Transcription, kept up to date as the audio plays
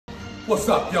What's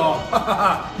up,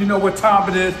 y'all? You know what time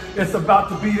it is. It's about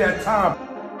to be that time.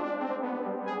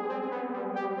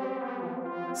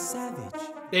 Savage.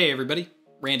 Hey everybody,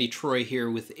 Randy Troy here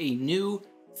with a new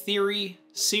theory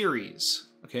series.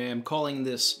 Okay, I'm calling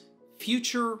this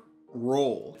Future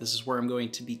Role. This is where I'm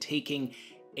going to be taking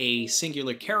a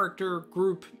singular character,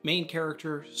 group, main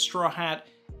character, straw hat,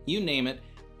 you name it,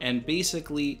 and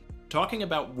basically talking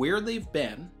about where they've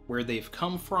been, where they've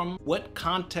come from, what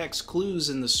context clues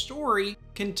in the story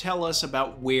can tell us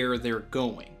about where they're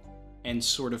going, and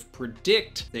sort of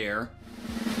predict their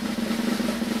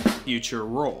future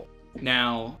role.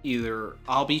 Now, either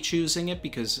I'll be choosing it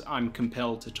because I'm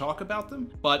compelled to talk about them,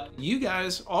 but you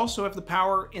guys also have the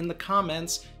power in the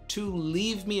comments to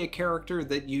leave me a character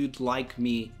that you'd like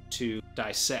me to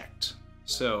dissect.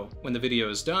 So when the video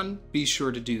is done, be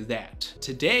sure to do that.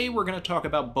 Today we're going to talk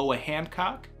about BOA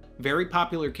Hancock, very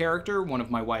popular character, one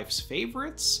of my wife's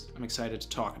favorites. I'm excited to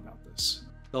talk about this.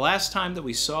 The last time that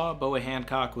we saw BOA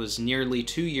Hancock was nearly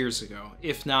 2 years ago,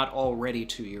 if not already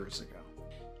 2 years ago.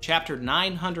 Chapter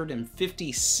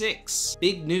 956,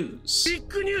 big news.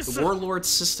 The warlord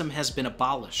system has been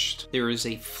abolished. There is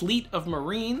a fleet of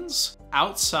Marines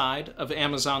outside of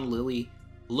Amazon Lily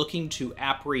looking to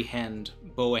apprehend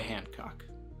BOA Hancock.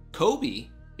 Koby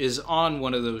is on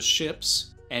one of those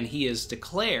ships, and he has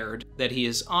declared that he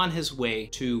is on his way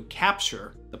to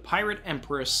capture the pirate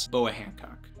empress BOA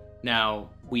Hancock. Now,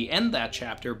 we end that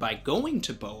chapter by going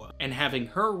to BOA and having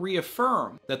her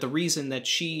reaffirm that the reason that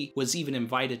she was even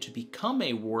invited to become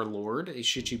a warlord, a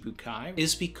Shichibukai,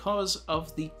 is because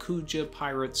of the Kuja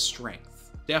pirate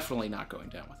strength. Definitely not going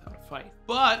down without a fight.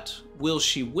 But will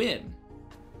she win?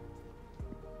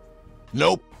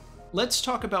 Nope. Let's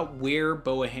talk about where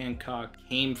BOA Hancock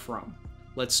came from.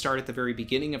 Let's start at the very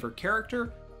beginning of her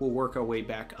character, we'll work our way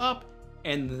back up,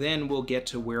 and then we'll get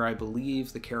to where I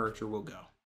believe the character will go.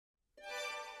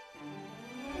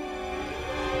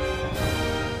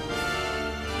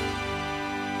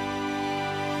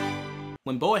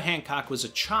 When BOA Hancock was a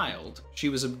child, she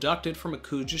was abducted from a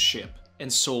Kuja ship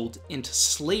and sold into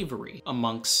slavery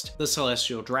amongst the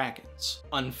Celestial Dragons.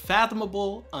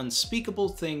 Unfathomable, unspeakable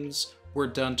things were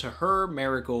done to her,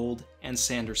 Marigold, and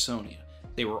Sandersonia.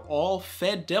 They were all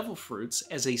fed devil fruits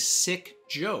as a sick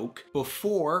joke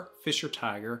before Fisher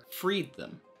Tiger freed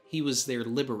them. He was their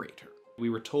liberator. We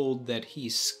were told that he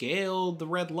scaled the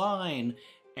red line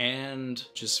and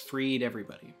just freed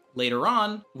everybody. Later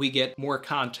on, we get more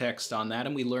context on that,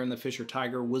 and we learn that Fisher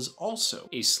Tiger was also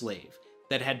a slave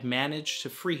that had managed to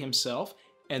free himself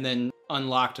and then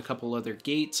unlocked a couple other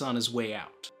gates on his way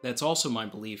out. That's also my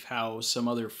belief how some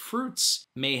other fruits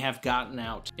may have gotten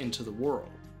out into the world,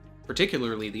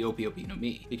 particularly the Opi no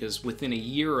Mi, because within a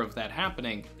year of that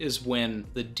happening is when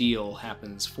the deal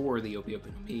happens for the Opi no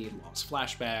Mi, Lost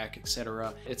Flashback,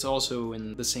 etc. It's also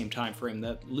in the same time frame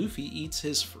that Luffy eats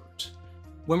his fruit.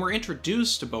 When we're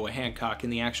introduced to BOA Hancock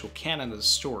in the actual canon of the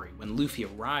story, when Luffy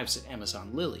arrives at Amazon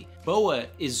Lily, BOA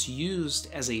is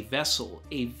used as a vessel,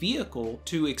 a vehicle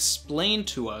to explain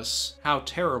to us how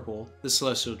terrible the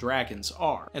Celestial Dragons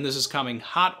are. And this is coming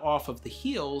hot off of the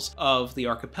heels of the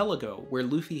archipelago, where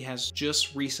Luffy has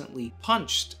just recently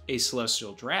punched a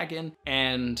Celestial Dragon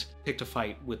and picked a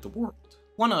fight with the world.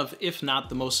 One of, if not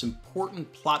the most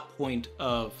important plot point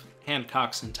of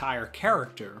Hancock's entire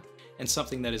character, and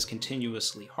something that is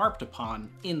continuously harped upon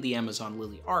in the Amazon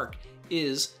Lily arc,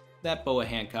 is that BOA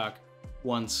Hancock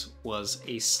once was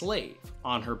a slave.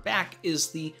 On her back is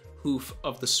the hoof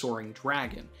of the soaring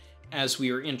dragon. As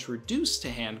we are introduced to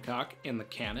Hancock in the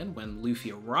canon, when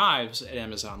Luffy arrives at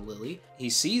Amazon Lily, he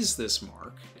sees this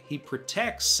mark. He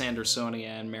protects Sandersonia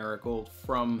and Marigold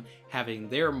from having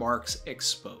their marks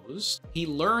exposed. He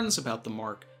learns about the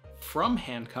mark from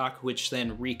Hancock, which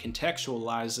then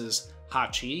recontextualizes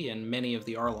Hachi and many of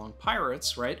the Arlong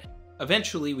pirates, right?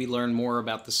 Eventually we learn more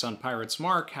about the Sun Pirates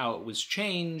mark, how it was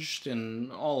changed,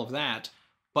 and all of that.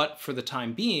 But for the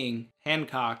time being,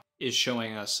 Hancock is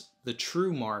showing us the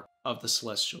true mark of the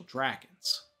Celestial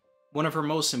Dragons. One of her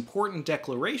most important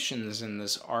declarations in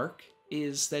this arc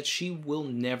is that she will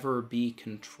never be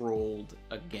controlled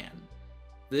again.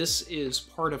 This is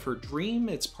part of her dream,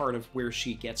 it's part of where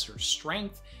she gets her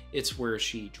strength, it's where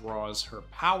she draws her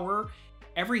power.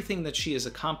 Everything that she has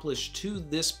accomplished to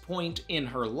this point in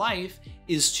her life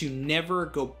is to never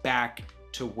go back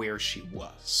to where she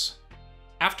was.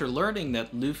 After learning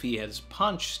that Luffy has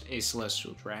punched a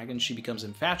Celestial Dragon, she becomes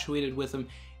infatuated with him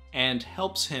and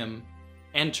helps him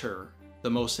enter the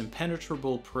most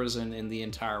impenetrable prison in the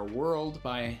entire world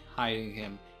by hiding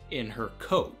him in her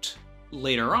coat.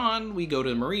 Later on, we go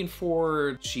to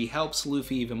Marineford, she helps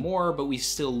Luffy even more, but we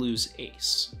still lose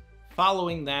Ace.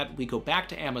 Following that, we go back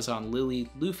to Amazon Lily.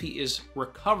 Luffy is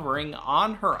recovering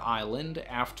on her island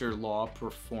after Law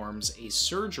performs a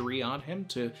surgery on him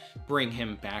to bring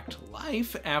him back to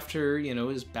life after,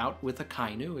 his bout with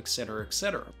Akainu, etc.,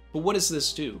 etc. But what does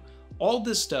this do? All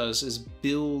this does is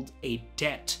build a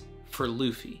debt for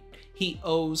Luffy. He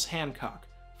owes Hancock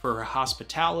for her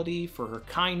hospitality, for her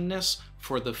kindness,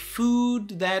 for the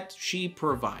food that she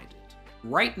provided.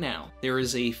 Right now, there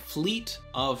is a fleet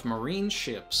of marine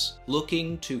ships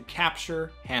looking to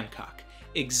capture Hancock.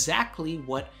 Exactly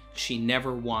what she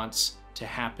never wants to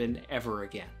happen ever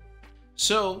again.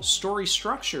 So, story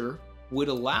structure would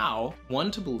allow one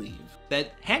to believe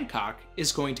that Hancock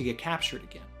is going to get captured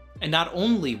again. And not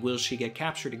only will she get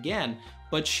captured again,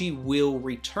 but she will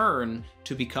return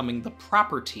to becoming the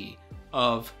property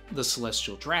of the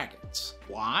Celestial Dragons.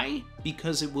 Why?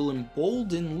 Because it will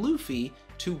embolden Luffy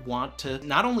to want to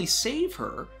not only save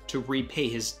her, to repay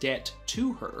his debt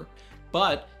to her,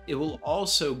 but it will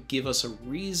also give us a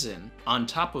reason, on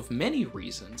top of many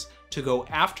reasons, to go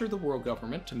after the world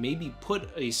government, to maybe put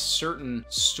a certain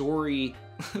story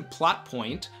plot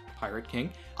point, Pirate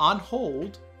King, on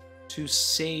hold to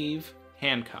save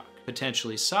Hancock.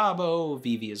 Potentially Sabo,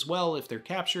 Vivi as well if they're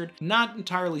captured. Not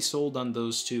entirely sold on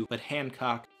those two, but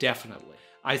Hancock definitely.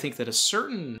 I think that a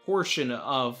certain portion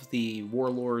of the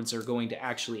warlords are going to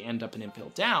actually end up in Impel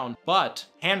Down, but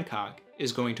Hancock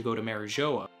is going to go to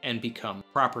Marijoa and become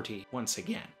property once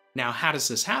again. Now, how does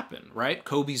this happen, right?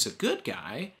 Koby's a good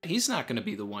guy. He's not going to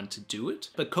be the one to do it,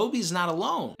 but Koby's not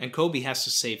alone, and Koby has to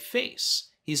save face.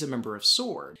 He's a member of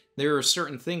SWORD. There are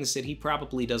certain things that he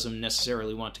probably doesn't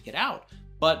necessarily want to get out,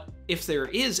 but if there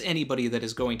is anybody that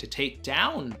is going to take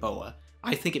down BOA,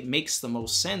 I think it makes the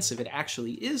most sense if it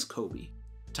actually is Koby,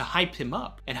 to hype him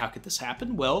up. And how could this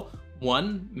happen? Well,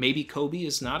 one, maybe Koby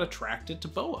is not attracted to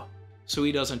BOA, so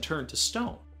he doesn't turn to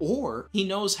stone. Or he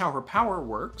knows how her power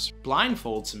works,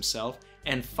 blindfolds himself,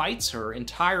 and fights her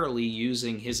entirely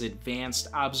using his advanced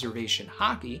observation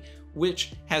haki,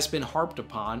 which has been harped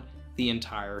upon the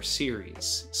entire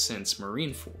series since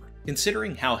Marineford.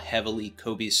 Considering how heavily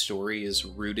Koby's story is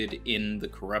rooted in the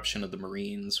corruption of the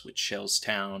Marines, with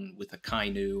Shellstown, with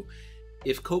Akainu,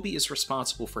 if Koby is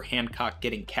responsible for Hancock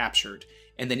getting captured,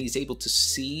 and then he's able to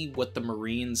see what the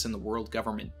Marines and the world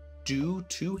government do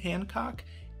to Hancock,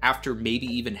 after maybe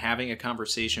even having a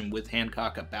conversation with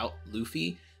Hancock about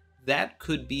Luffy, that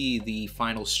could be the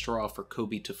final straw for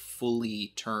Koby to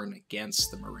fully turn against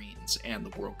the Marines and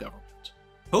the world government.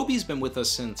 Koby's been with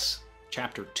us since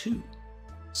Chapter 2,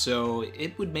 so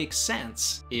it would make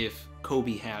sense if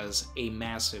Koby has a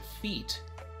massive feat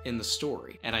in the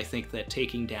story, and I think that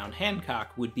taking down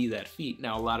Hancock would be that feat.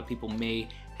 Now, a lot of people may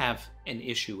have an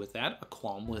issue with that, a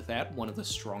qualm with that. One of the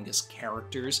strongest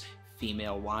characters,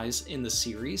 female-wise, in the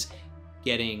series,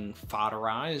 getting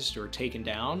fodderized or taken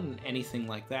down, anything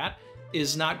like that,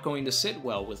 is not going to sit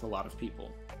well with a lot of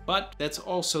people. But that's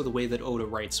also the way that Oda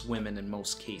writes women in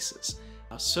most cases.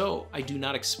 So I do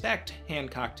not expect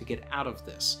Hancock to get out of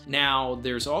this. Now,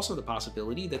 there's also the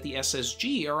possibility that the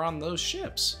SSG are on those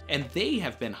ships, and they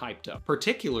have been hyped up,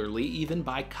 particularly even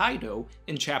by Kaido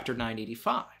in Chapter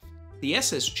 985. The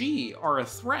SSG are a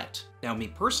threat. Now, me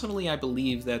personally, I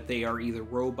believe that they are either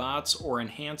robots or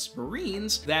enhanced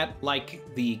marines that, like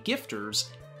the Gifters,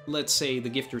 let's say the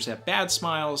Gifters have bad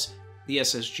smiles, the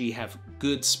SSG have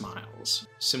good smiles,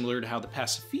 similar to how the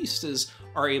Pacifistas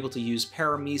are able to use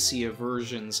paramecia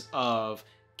versions of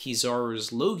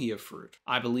Kizaru's Logia fruit.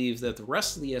 I believe that the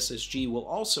rest of the SSG will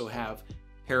also have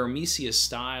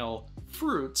paramecia-style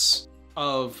fruits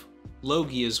of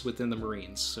Logias within the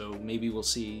Marines. So maybe we'll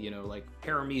see, like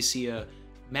paramecia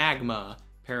magma,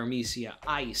 paramecia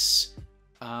ice,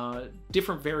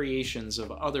 different variations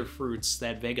of other fruits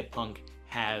that Vegapunk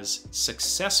has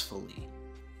successfully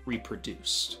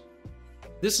reproduced.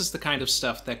 This is the kind of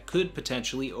stuff that could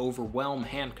potentially overwhelm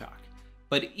Hancock,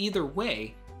 but either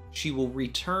way, she will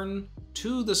return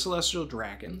to the Celestial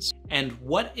Dragons, and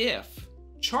what if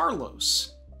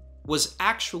Charlos was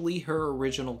actually her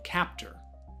original captor,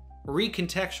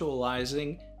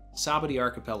 recontextualizing Sabati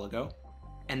Archipelago,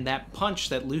 and that punch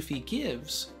that Luffy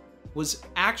gives was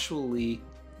actually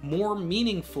more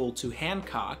meaningful to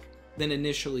Hancock than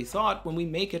initially thought when we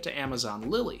make it to Amazon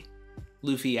Lily.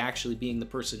 Luffy actually being the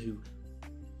person who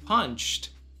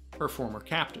punched her former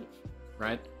captive,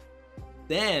 right?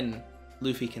 Then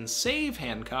Luffy can save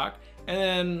Hancock,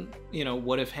 and then,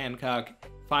 what if Hancock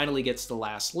finally gets the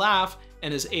last laugh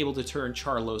and is able to turn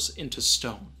Charlos into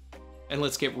stone? And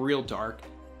let's get real dark,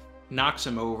 knocks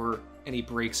him over, and he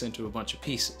breaks into a bunch of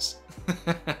pieces.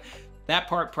 That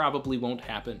part probably won't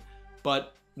happen,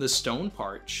 but the stone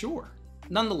part, sure.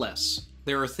 Nonetheless,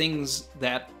 there are things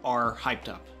that are hyped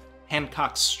up.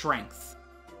 Hancock's strength,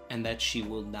 and that she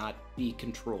will not be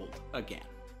controlled again.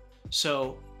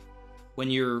 So when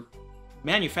you're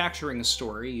manufacturing a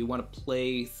story, you want to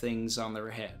play things on their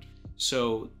head.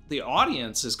 So the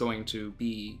audience is going to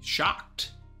be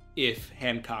shocked if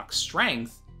Hancock's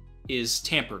strength is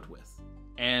tampered with.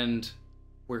 And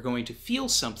we're going to feel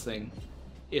something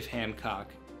if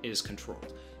Hancock is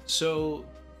controlled. So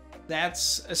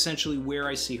that's essentially where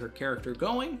I see her character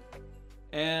going.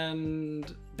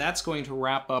 And that's going to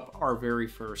wrap up our very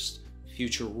first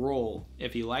future role.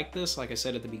 If you like this, like I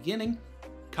said at the beginning,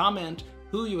 comment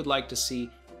who you would like to see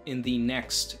in the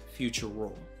next future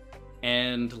role.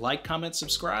 And like, comment,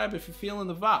 subscribe if you're feeling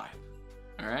the vibe.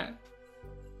 All right?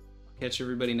 Catch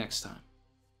everybody next time.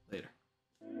 Later.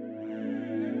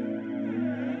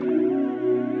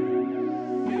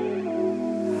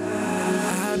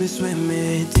 I've been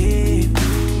swimming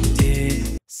deep,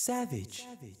 deep. Savage.